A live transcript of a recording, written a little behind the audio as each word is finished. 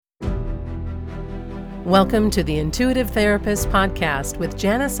Welcome to the Intuitive Therapist Podcast with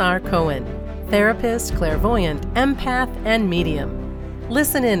Janis R. Cohen, therapist, clairvoyant, empath, and medium.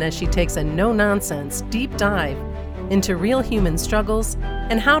 Listen in as she takes a no-nonsense deep dive into real human struggles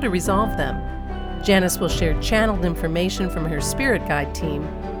and how to resolve them. Janis will share channeled information from her spirit guide team,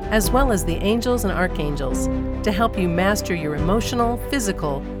 as well as the angels and archangels, to help you master your emotional,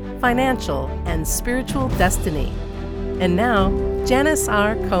 physical, financial, and spiritual destiny. And now, Janis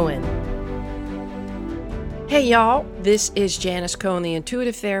R. Cohen. Hey y'all, this is Janis Cohen, the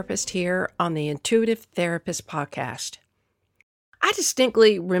Intuitive Therapist, here on the Intuitive Therapist Podcast. I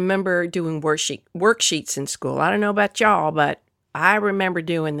distinctly remember doing worksheets in school. I don't know about y'all, but I remember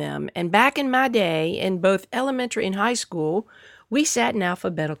doing them. And back in my day, in both elementary and high school, we sat in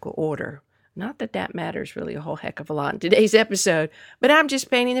alphabetical order. Not that that matters really a whole heck of a lot in today's episode, but I'm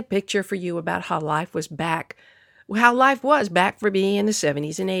just painting a picture for you about how life was back for me in the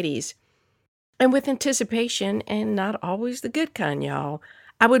 70s and 80s. And with anticipation, and not always the good kind, y'all,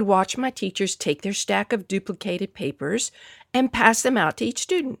 I would watch my teachers take their stack of duplicated papers and pass them out to each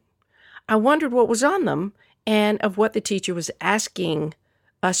student. I wondered what was on them and of what the teacher was asking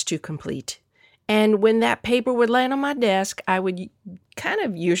us to complete. And when that paper would land on my desk, I would kind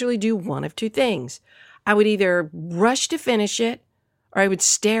of usually do one of two things. I would either rush to finish it, or I would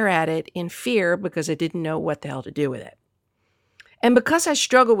stare at it in fear because I didn't know what the hell to do with it. And because I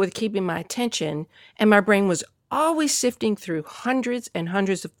struggled with keeping my attention and my brain was always sifting through hundreds and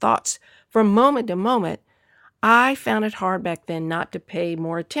hundreds of thoughts from moment to moment, I found it hard back then not to pay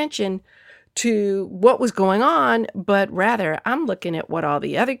more attention to what was going on, but rather I'm looking at what all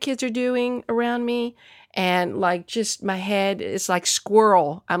the other kids are doing around me, and like just my head is like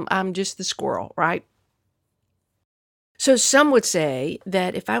squirrel. I'm just the squirrel, right? So some would say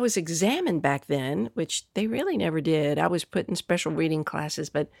that if I was examined back then, which they really never did, I was put in special reading classes,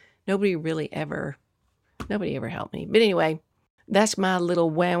 but nobody ever helped me. But anyway, that's my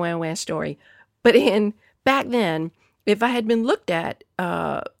little wah story. But back then, if I had been looked at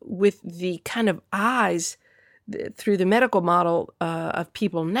with the kind of eyes through the medical model of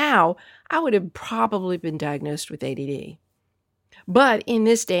people now, I would have probably been diagnosed with ADD. But in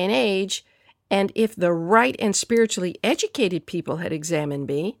this day and age, and if the right and spiritually educated people had examined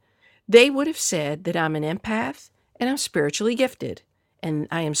me, they would have said that I'm an empath and I'm spiritually gifted. And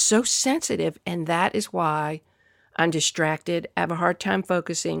I am so sensitive, and that is why I'm distracted. I have a hard time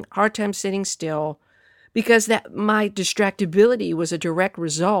focusing, hard time sitting still, because that my distractibility was a direct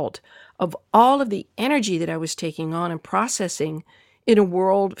result of all of the energy that I was taking on and processing in a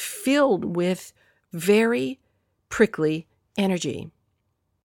world filled with very prickly energy.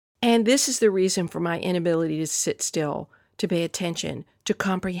 And this is the reason for my inability to sit still, to pay attention, to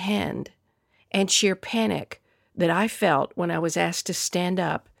comprehend, and sheer panic that I felt when I was asked to stand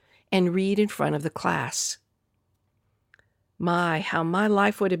up and read in front of the class. How my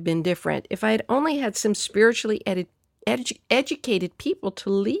life would have been different if I had only had some spiritually educated people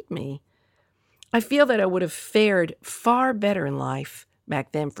to lead me. I feel that I would have fared far better in life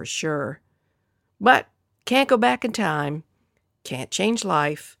back then for sure. But can't go back in time, can't change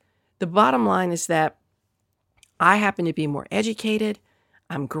life. The bottom line is that I happen to be more educated.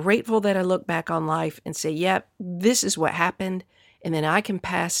 I'm grateful that I look back on life and say, yep, this is what happened. And then I can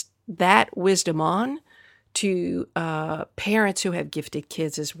pass that wisdom on to parents who have gifted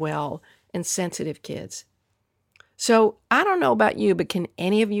kids as well, and sensitive kids. So I don't know about you, but can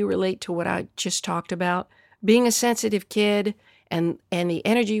any of you relate to what I just talked about? Being a sensitive kid and the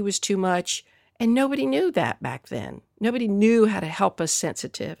energy was too much, and nobody knew that back then. Nobody knew how to help us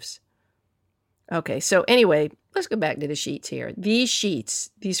sensitives. Okay, so anyway, let's go back to the sheets here. These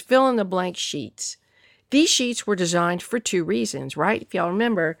fill-in-the-blank sheets, these sheets were designed for two reasons, right? If y'all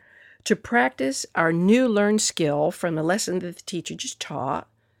remember, to practice our new learned skill from the lesson that the teacher just taught,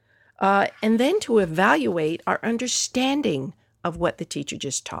 and then to evaluate our understanding of what the teacher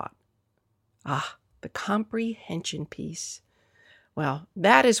just taught. The comprehension piece. Well,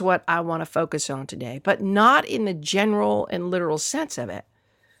 that is what I want to focus on today, but not in the general and literal sense of it.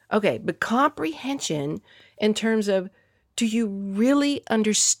 Okay, but comprehension in terms of, do you really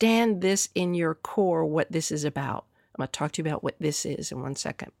understand this in your core, what this is about? I'm going to talk to you about what this is in 1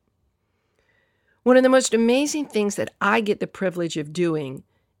 second. One of the most amazing things that I get the privilege of doing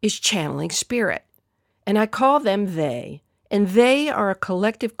is channeling spirit. And I call them they. And they are a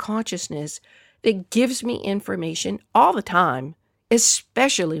collective consciousness that gives me information all the time,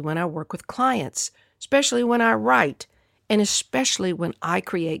 especially when I work with clients, especially when I write, and especially when I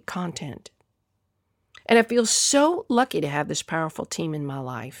create content. And I feel so lucky to have this powerful team in my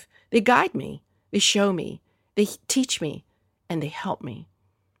life. They guide me, they show me, they teach me, and they help me.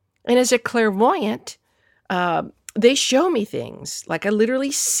 And as a clairvoyant, They show me things, like I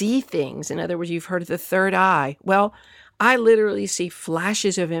literally see things. In other words, you've heard of the third eye. Well, I literally see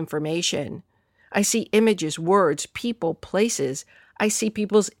flashes of information. I see images, words, people, places. I see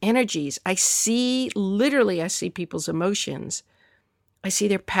people's energies. I see people's emotions. I see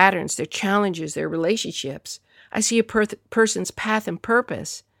their patterns, their challenges, their relationships. I see a person's path and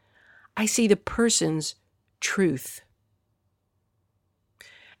purpose. I see the person's truth.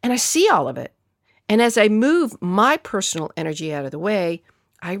 And I see all of it. And as I move my personal energy out of the way,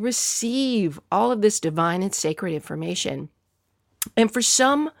 I receive all of this divine and sacred information. And for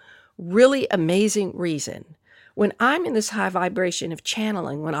some really amazing reason, when I'm in this high vibration of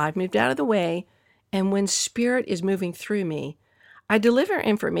channeling, when I've moved out of the way, and when spirit is moving through me, I deliver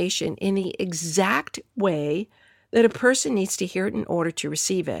information in the exact way that a person needs to hear it in order to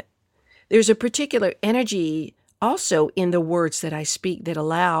receive it. There's a particular energy also in the words that I speak that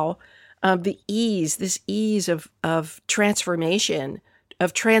allow this ease of transformation,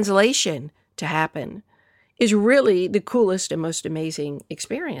 of translation to happen, is really the coolest and most amazing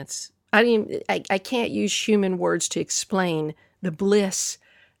experience. I can't use human words to explain the bliss,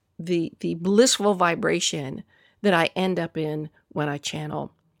 the blissful vibration that I end up in when I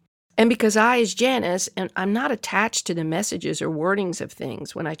channel. And because I, as Janis, and I'm not attached to the messages or wordings of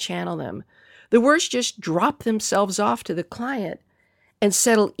things when I channel them, the words just drop themselves off to the client and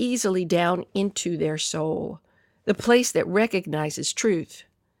settle easily down into their soul, the place that recognizes truth,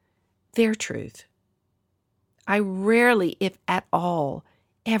 their truth. I rarely, if at all,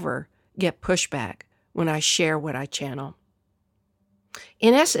 ever get pushback when I share what I channel.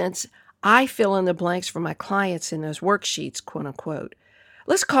 In essence, I fill in the blanks for my clients in those worksheets, quote unquote.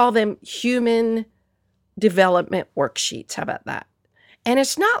 Let's call them human development worksheets. How about that? And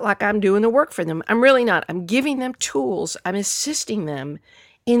it's not like I'm doing the work for them. I'm really not. I'm giving them tools. I'm assisting them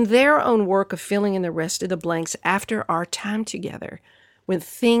in their own work of filling in the rest of the blanks after our time together, when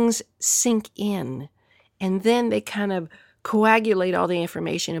things sink in, and then they kind of coagulate all the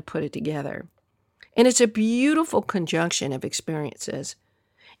information and put it together. And it's a beautiful conjunction of experiences.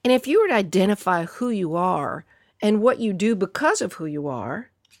 And if you were to identify who you are and what you do because of who you are,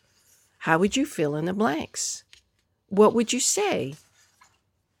 how would you fill in the blanks? What would you say?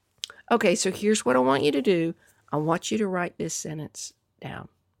 Okay, so here's what I want you to do. I want you to write this sentence down.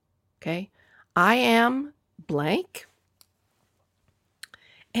 Okay? I am blank.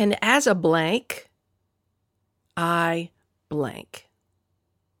 And as a blank, I blank.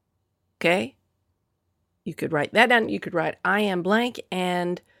 Okay? You could write that down. You could write I am blank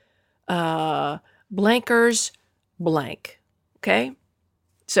and blankers blank. Okay?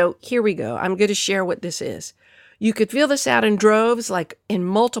 So here we go. I'm going to share what this is. You could fill this out in droves, like in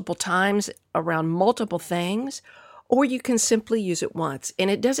multiple times around multiple things, or you can simply use it once.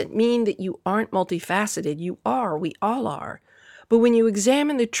 And it doesn't mean that you aren't multifaceted. You are. We all are. But when you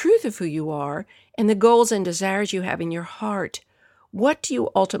examine the truth of who you are and the goals and desires you have in your heart, what do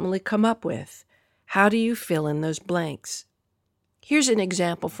you ultimately come up with? How do you fill in those blanks? Here's an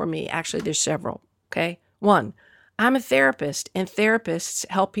example for me. Actually, there's several. Okay. 1, I'm a therapist, and therapists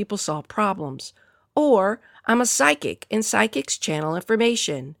help people solve problems. Or I'm a psychic, and psychics channel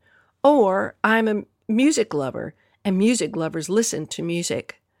information. Or I'm a music lover, and music lovers listen to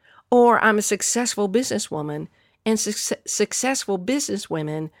music. Or I'm a successful businesswoman, and successful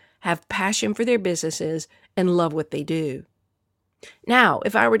businesswomen have passion for their businesses and love what they do. Now,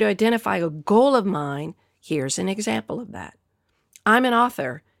 if I were to identify a goal of mine, here's an example of that. I'm an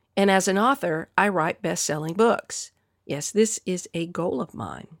author, and as an author, I write best-selling books. Yes, this is a goal of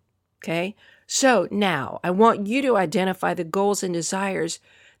mine. Okay? So now I want you to identify the goals and desires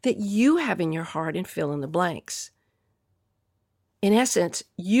that you have in your heart and fill in the blanks. In essence,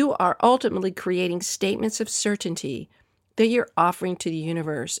 you are ultimately creating statements of certainty that you're offering to the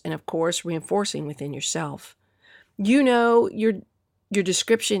universe and, of course, reinforcing within yourself. You know your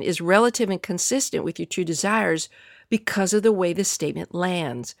description is relative and consistent with your true desires because of the way the statement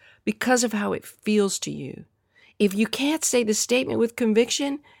lands, because of how it feels to you. If you can't say the statement with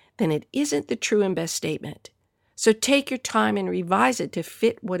conviction, then it isn't the true and best statement. So take your time and revise it to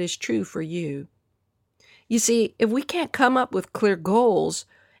fit what is true for you. You see, if we can't come up with clear goals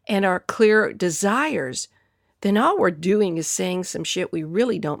and our clear desires, then all we're doing is saying some shit we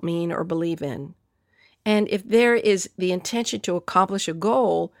really don't mean or believe in. And if there is the intention to accomplish a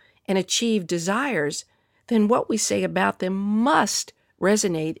goal and achieve desires, then what we say about them must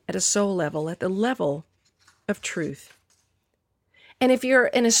resonate at a soul level, at the level of truth. And if you're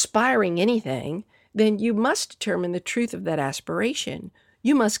an aspiring anything, then you must determine the truth of that aspiration.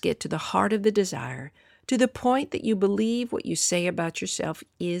 You must get to the heart of the desire, to the point that you believe what you say about yourself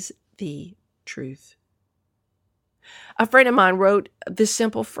is the truth. A friend of mine wrote this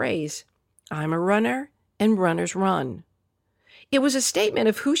simple phrase, "I'm a runner and runners run." It was a statement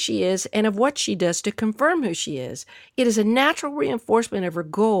of who she is and of what she does to confirm who she is. It is a natural reinforcement of her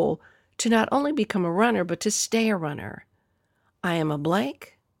goal to not only become a runner, but to stay a runner. I am a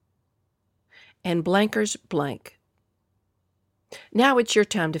blank and blankers blank. Now it's your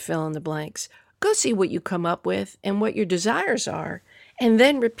time to fill in the blanks. Go see what you come up with and what your desires are, and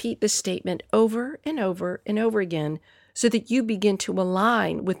then repeat the statement over and over and over again so that you begin to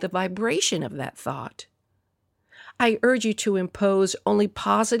align with the vibration of that thought. I urge you to impose only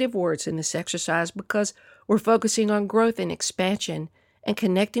positive words in this exercise because we're focusing on growth and expansion and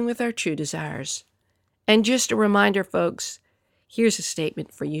connecting with our true desires. And just a reminder, folks, here's a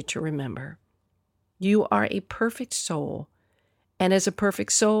statement for you to remember. You are a perfect soul, and as a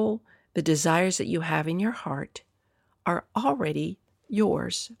perfect soul, the desires that you have in your heart are already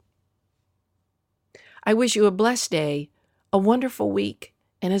yours. I wish you a blessed day, a wonderful week,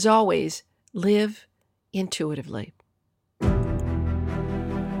 and as always, live intuitively.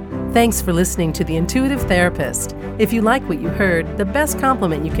 Thanks for listening to The Intuitive Therapist. If you like what you heard, the best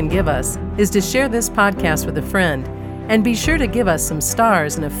compliment you can give us is to share this podcast with a friend, and be sure to give us some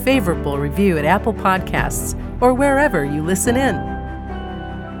stars and a favorable review at Apple Podcasts or wherever you listen in.